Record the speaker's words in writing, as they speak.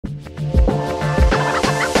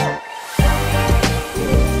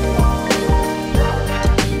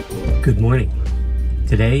morning.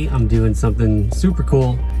 Today I'm doing something super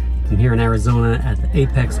cool. I'm here in Arizona at the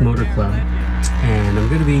Apex Motor Club, and I'm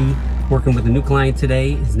going to be working with a new client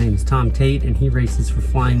today. His name is Tom Tait, and he races for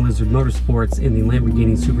Flying Lizard Motorsports in the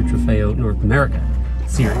Lamborghini Super Trofeo North America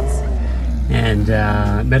series. And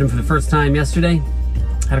met him for the first time yesterday.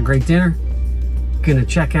 Had a great dinner. Gonna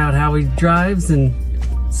check out how he drives and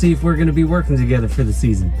see if we're gonna be working together for the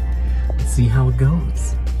season. Let's see how it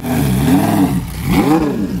goes.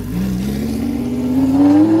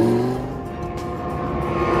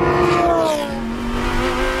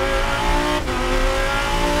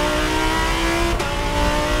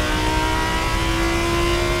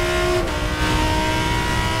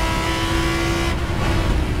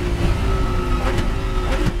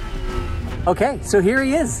 Okay, so here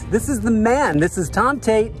he is. This is the man. This is Tom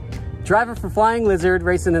Tait, driver for Flying Lizard,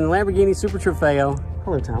 racing in the Lamborghini Super Trofeo.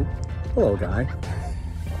 Hello, Tom. Hello, Guy.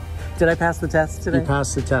 Did I pass the test today? You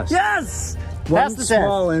passed the test. Yes! One Passed the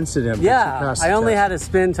small test. incident, but yeah, you passed the I only test. had to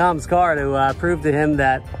spin Tom's car to prove to him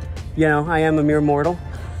that, you know, I am a mere mortal.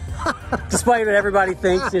 Despite what everybody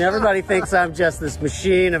thinks, you know, everybody thinks I'm just this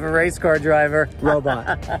machine of a race car driver.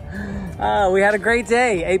 Robot. We had a great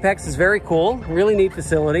day. Apex is very cool, really neat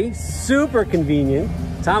facility, super convenient.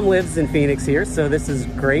 Tom lives in Phoenix here, so this is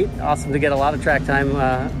great. Awesome to get a lot of track time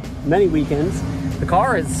many weekends. The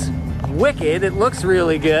car is wicked, it looks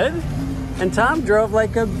really good. And Tom drove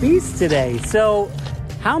like a beast today. So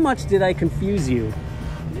how much did I confuse you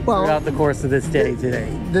throughout the course of this day today?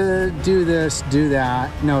 Do this, do that.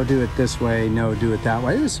 No, do it this way. No, do it that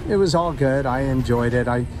way. It was all good. I enjoyed it.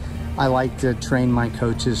 I like to train my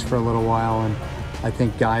coaches for a little while, and I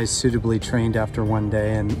think Guy's suitably trained after one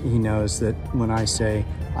day, and he knows that when I say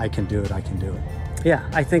I can do it, I can do it. Yeah,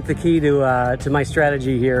 I think the key to my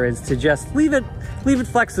strategy here is to just leave it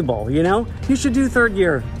flexible, you know? You should do third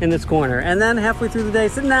gear in this corner, and then halfway through the day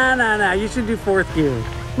say, nah, you should do fourth gear.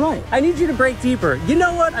 Right. I need you to brake deeper. You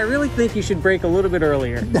know what? I really think you should brake a little bit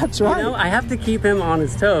earlier. That's right. You know, I have to keep him on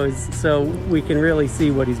his toes so we can really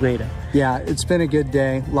see what he's made of. Yeah, it's been a good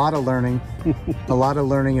day. A lot of learning. A lot of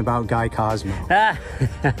learning about Guy Cosmo.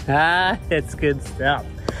 It's good stuff.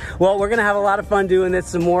 Well, we're going to have a lot of fun doing this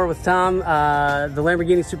some more with Tom. The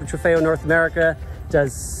Lamborghini Super Trofeo North America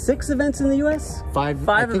does 6 events in the U.S.? Five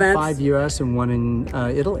events. 5 U.S. and 1 in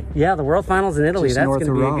Italy. Yeah, the World Finals in Italy. Just That's going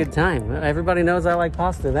to be Rome. a good time. Everybody knows I like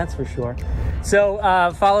pasta, that's for sure. So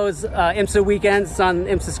follows IMSA weekends. It's on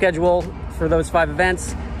IMSA schedule for those 5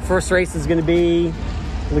 events. First race is going to be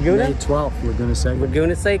Laguna? May 12th, Laguna Seca.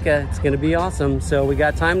 Laguna Seca. It's going to be awesome. So we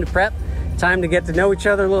got time to prep, time to get to know each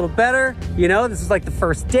other a little better. You know, this is like the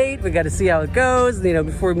first date. We got to see how it goes, you know,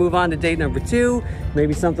 before we move on to date number 2.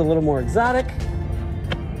 Maybe something a little more exotic.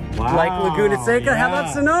 Wow. Like Laguna Seca. Yeah. How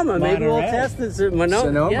about Sonoma? Maybe we'll Monterey. test this.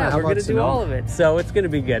 Sonoma, yeah, how we're going about to do Sonoma? all of it. So it's going to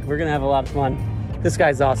be good. We're going to have a lot of fun. This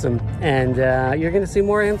guy's awesome. And you're going to see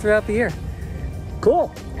more of him throughout the year.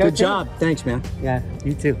 Cool. Good job. Thanks, man. Yeah,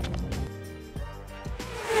 you too.